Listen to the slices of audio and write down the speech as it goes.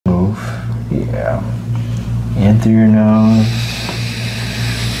Yeah. In through your nose.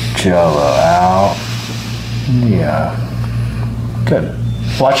 Jello out. Yeah. Good.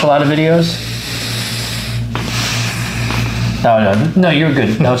 Watch a lot of videos? No, you were good.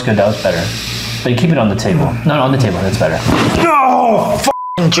 That was good. That was better. But you keep it on the table. No, on the table. That's better. No!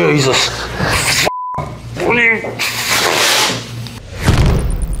 F***ing Jesus.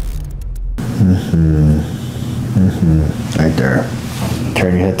 Right there.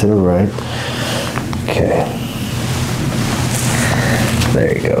 Turn your head to the right. Okay.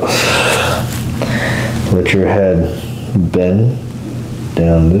 There you go. Let your head bend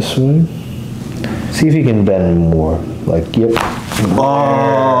down this way. See if you can bend more. Like, yep.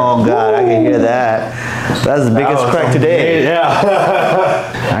 Oh, God, I can hear that. That's the biggest crack today.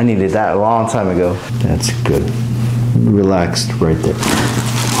 Yeah. I needed that a long time ago. That's good. Relaxed right there.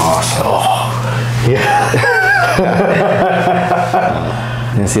 Awesome. Oh, yeah.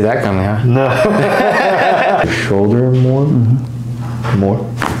 Didn't see that coming, huh? No. Shoulder more. More.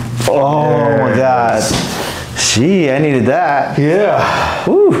 Oh my God. Gee, I needed that. Yeah.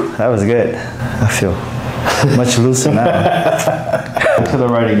 Woo, that was good. I feel much looser now. To the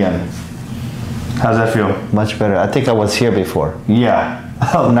right again. How's that feel? Much better. I think I was here before. Yeah.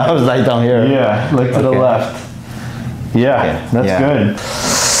 Oh, now it's like down here. Yeah, look to the left. Yeah, that's good.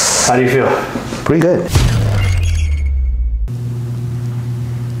 How do you feel? Pretty good.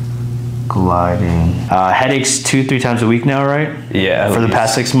 Gliding. Headaches 2-3 times a week now, right? Yeah. For the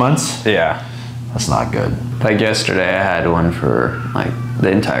past 6 months? Yeah. That's not good. Like yesterday, I had one for like the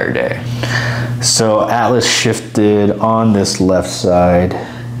entire day. So Atlas shifted on this left side.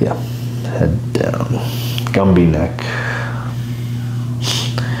 Yeah. Head down. Gumby neck.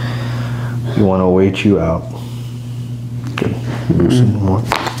 You want to weight you out. Good. Loosen more.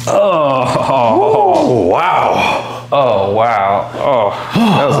 Oh, wow. Oh, wow. Oh,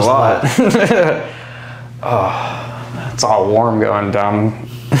 that was a lot. Oh, it's all warm going down.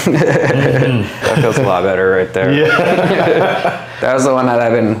 That feels a lot better right there. Yeah. That was the one that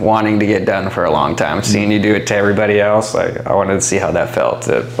I've been wanting to get done for a long time. Seeing you do it to everybody else, like I wanted to see how that felt.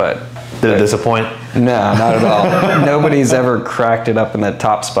 But did it disappoint? No, not at all. Nobody's ever cracked it up in the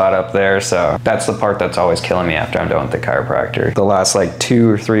top spot up there, so that's the part that's always killing me after I'm done with the chiropractor. The last like 2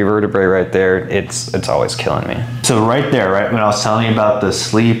 or 3 vertebrae right there, it's always killing me. So right there, right when I was telling you about the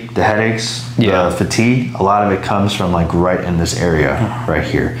sleep, the headaches, the fatigue, a lot of it comes from like right in this area, right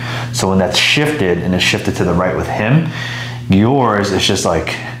here. So when that's shifted and it's shifted to the right with him, yours is just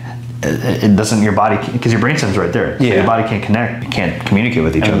like, it doesn't, your body, because your brain stem's right there. So your body can't connect, you can't communicate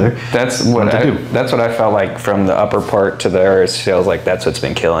with each other. That's what that's what I felt like from the upper part to there. It feels like that's what's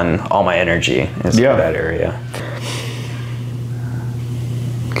been killing all my energy is that area.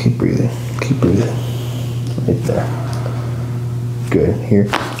 Keep breathing, keep breathing. Right there. Good, here.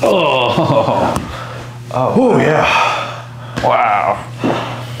 Oh, oh yeah. Wow.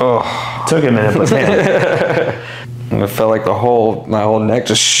 Oh. Took a minute, but man. And it felt like my whole neck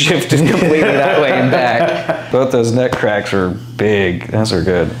just shifted completely that way and back. Both those neck cracks are big. Those are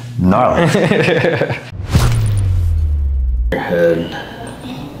good. Gnarly. Your head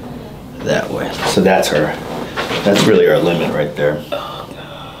that way. So that's really our limit right there.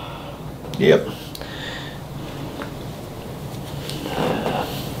 Yep.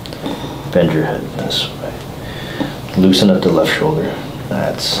 Bend your head this way. Loosen up the left shoulder.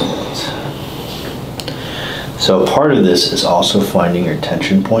 That's it. So part of this is also finding your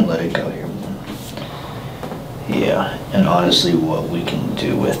tension point. Let it go here. Yeah, and honestly what we can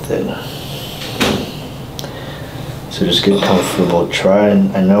do with it. So just get comfortable. Try,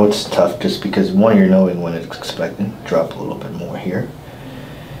 and I know it's tough just because one, you're knowing when it's expected. Drop a little bit more here.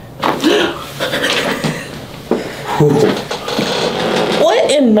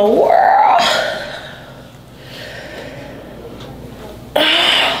 What in the world?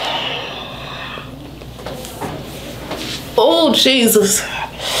 Oh, Jesus.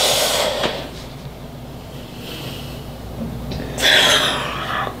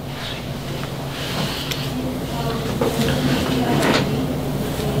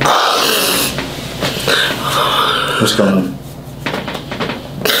 What's going on?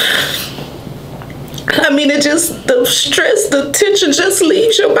 I mean, it just, the stress, the tension just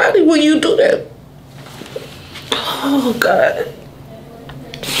leaves your body when you do that. Oh, God.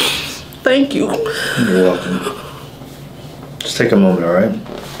 Thank you. You're welcome. Just take a moment, all right?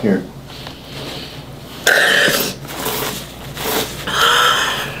 Here.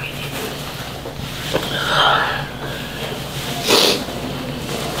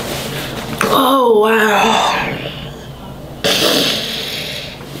 Oh, wow.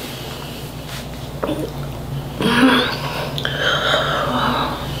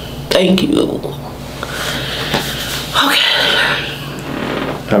 Thank you. Okay.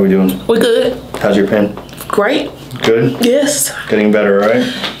 How are we doing? We're good. How's your pain? Great. Good? Yes. Getting better, right?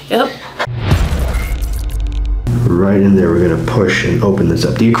 Yep. Right in there, we're gonna push and open this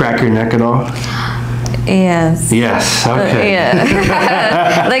up. Do you crack your neck at all? Yes. Yes, okay.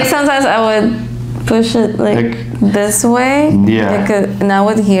 Yeah. Like sometimes I would push it like this way. Yeah. And I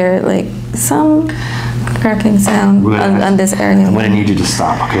would hear like some cracking sound on this area. I'm gonna need you to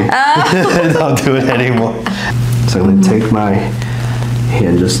stop, okay? Don't do it anymore. So I'm gonna take my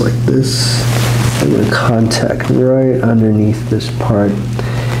hand just like this. I'm gonna contact right underneath this part.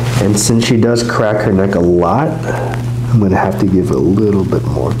 And since she does crack her neck a lot, I'm gonna have to give a little bit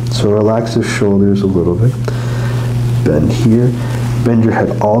more. So relax the shoulders a little bit. Bend here. Bend your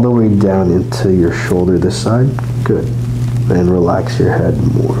head all the way down into your shoulder this side. Good. And relax your head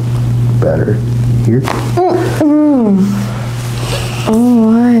more. Better. Here. Oh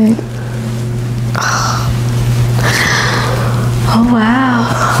my. Oh wow.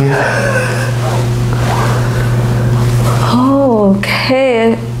 Yeah. Oh,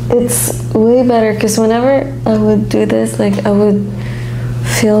 okay. It's way better because whenever I would do this, like I would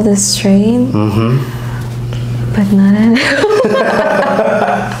feel the strain. But not anymore.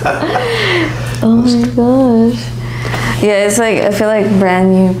 Oh my gosh. Yeah, it's like I feel like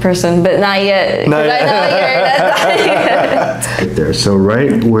brand new person, but not yet. Not yet. I know you're not yet. Right there. So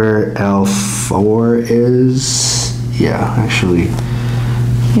right where L4 is, yeah, actually.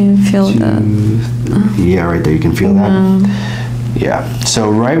 You feel that? Yeah, right there. You can feel that. Yeah. So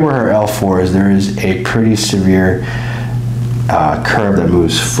right where her L4 is, there is a pretty severe curve that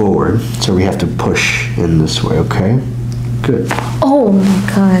moves forward. So we have to push in this way. Okay. Good. Oh my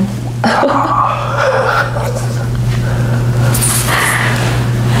god.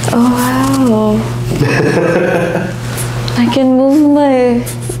 Oh wow. I can move my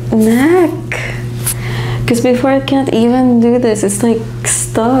neck. Because before I can't even do this. It's like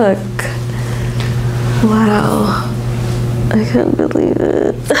stuck. Wow. I can't believe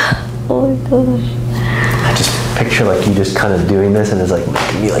it. Oh my gosh. I just picture like you just kind of doing this and it's like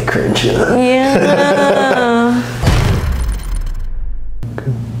making me like cringe. Yeah.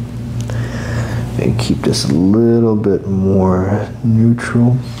 Good. And keep this a little bit more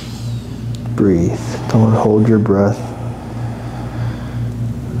neutral. Breathe. Don't hold your breath.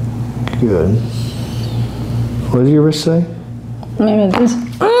 Good. What did your wrist say? Maybe this.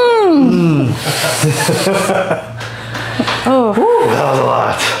 Oh. Ooh, that was a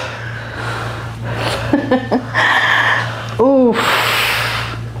lot. Ooh.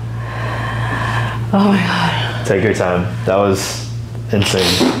 Oh my god. Take your time. That was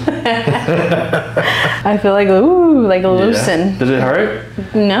insane. I feel like, ooh, like loosen. Did it hurt?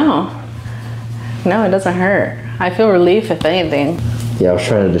 No. No, it doesn't hurt. I feel relief, if anything. Yeah, I was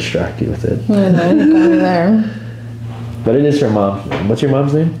trying to distract you with it. I know, you got me there. But it is her mom's name. What's your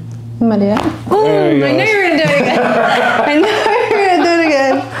mom's name? Maria. Oh, I knew you were gonna do it again. I knew you were gonna do it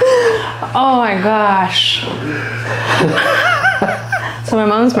again. Oh my gosh. So my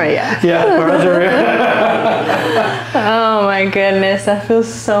mom's Maria. Yeah, Maria. Oh my goodness, that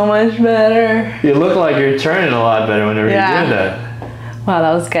feels so much better. You look like you're turning a lot better whenever you're doing that. Wow,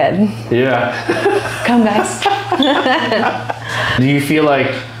 that was good. Yeah. Come guys. Do you feel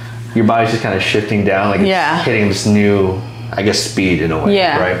like your body's just kind of shifting down, like it's hitting this new, I guess, speed in a way,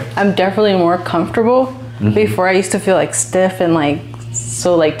 right? I'm definitely more comfortable. Before I used to feel like stiff and like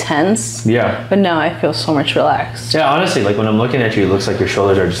so like tense. Yeah. But now I feel so much relaxed. Yeah, honestly, like when I'm looking at you, it looks like your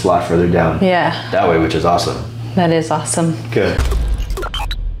shoulders are just a lot further down. Yeah. That way, which is awesome. That is awesome. Good.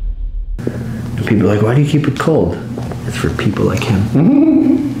 People are like, why do you keep it cold? It's for people like him.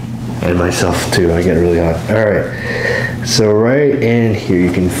 And myself too, I get really hot. All right, so right in here,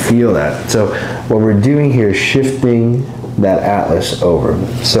 you can feel that. So what we're doing here is shifting that atlas over.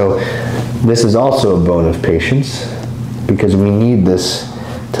 So this is also a bone of patience because we need this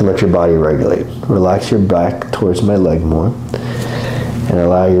to let your body regulate. Relax your back towards my leg more and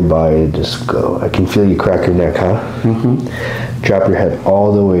allow your body to just go. I can feel you crack your neck, huh? Drop your head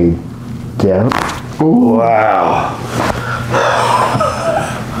all the way down. Ooh. Wow.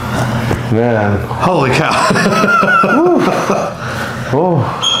 Man, holy cow. Oh,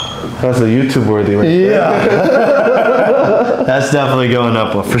 that's a YouTube worthy one. Yeah. That's definitely going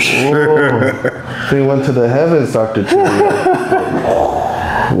up for sure. They went to the heavens, Dr. Tubio.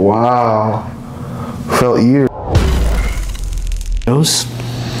 Wow. Felt years. Nose.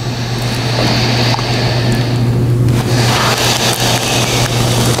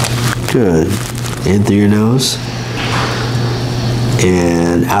 Good. In through your nose.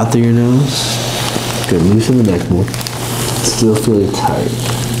 And out through your nose. Good. Loosen the neck more. Still feel it tight.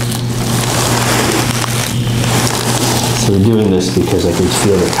 So we're doing this because I can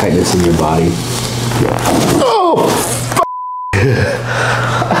feel the tightness in your body. Oh,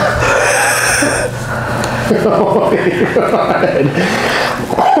 oh my God.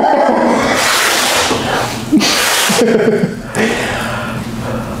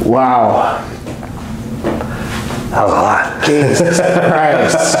 Wow. That was a lot. Jesus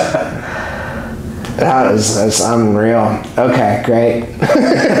Christ. That's unreal. Okay, great.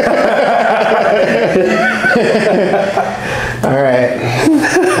 All right.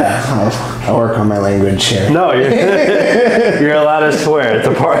 I'll work on my language here. No, you're allowed to swear. It's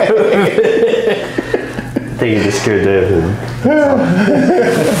a part of it. I think you just scared David.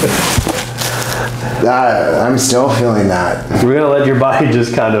 I'm still feeling that. We're going to let your body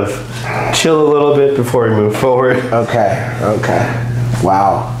just kind of chill a little bit before we move forward. Okay.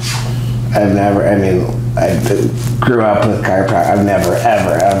 Wow. I grew up with chiropractic. I've never,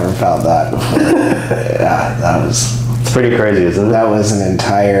 ever felt that before. Yeah, It's pretty crazy, isn't it? that was an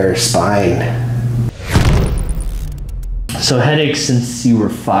entire spine. So headaches since you were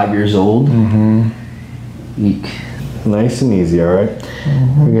 5 years old? Eek. Nice and easy, all right?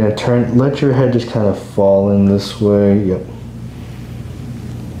 We're going to let your head just kind of fall in this way. Yep.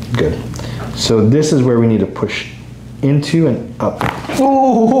 Good. So this is where we need to push into and up.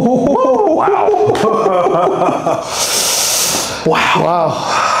 Ooh, wow.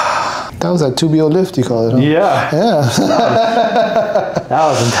 Wow. That was a Tubio lift, you call it, huh? Yeah. Yeah.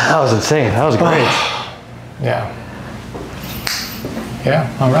 That was insane. That was great. Yeah. Yeah,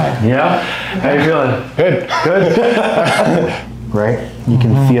 all right. Yeah? How you feeling? Good. Good? Right? You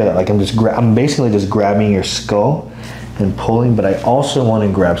can feel it. Like I'm basically just grabbing your skull and pulling, but I also want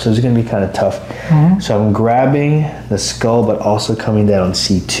to grab. So this is going to be kind of tough. So I'm grabbing the skull, but also coming down on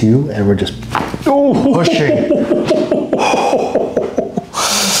C2, and we're just pushing.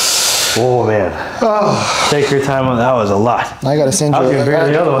 Oh man. Take your time on that. Was a lot. I gotta send you.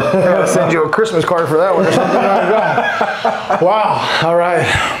 The other one. I gotta send you a Christmas card for that one or something. Wow. All right.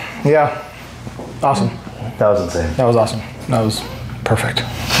 Yeah. Awesome. That was insane. That was awesome. That was perfect.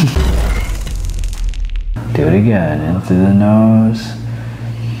 Do it again. In through the nose.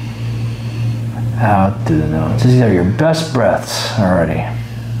 Out through the nose. These are your best breaths already.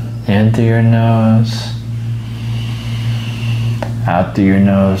 In through your nose. Out through your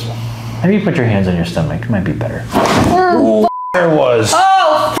nose. Maybe put your hands on your stomach. It might be better. There was.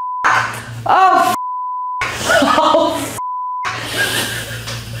 Oh,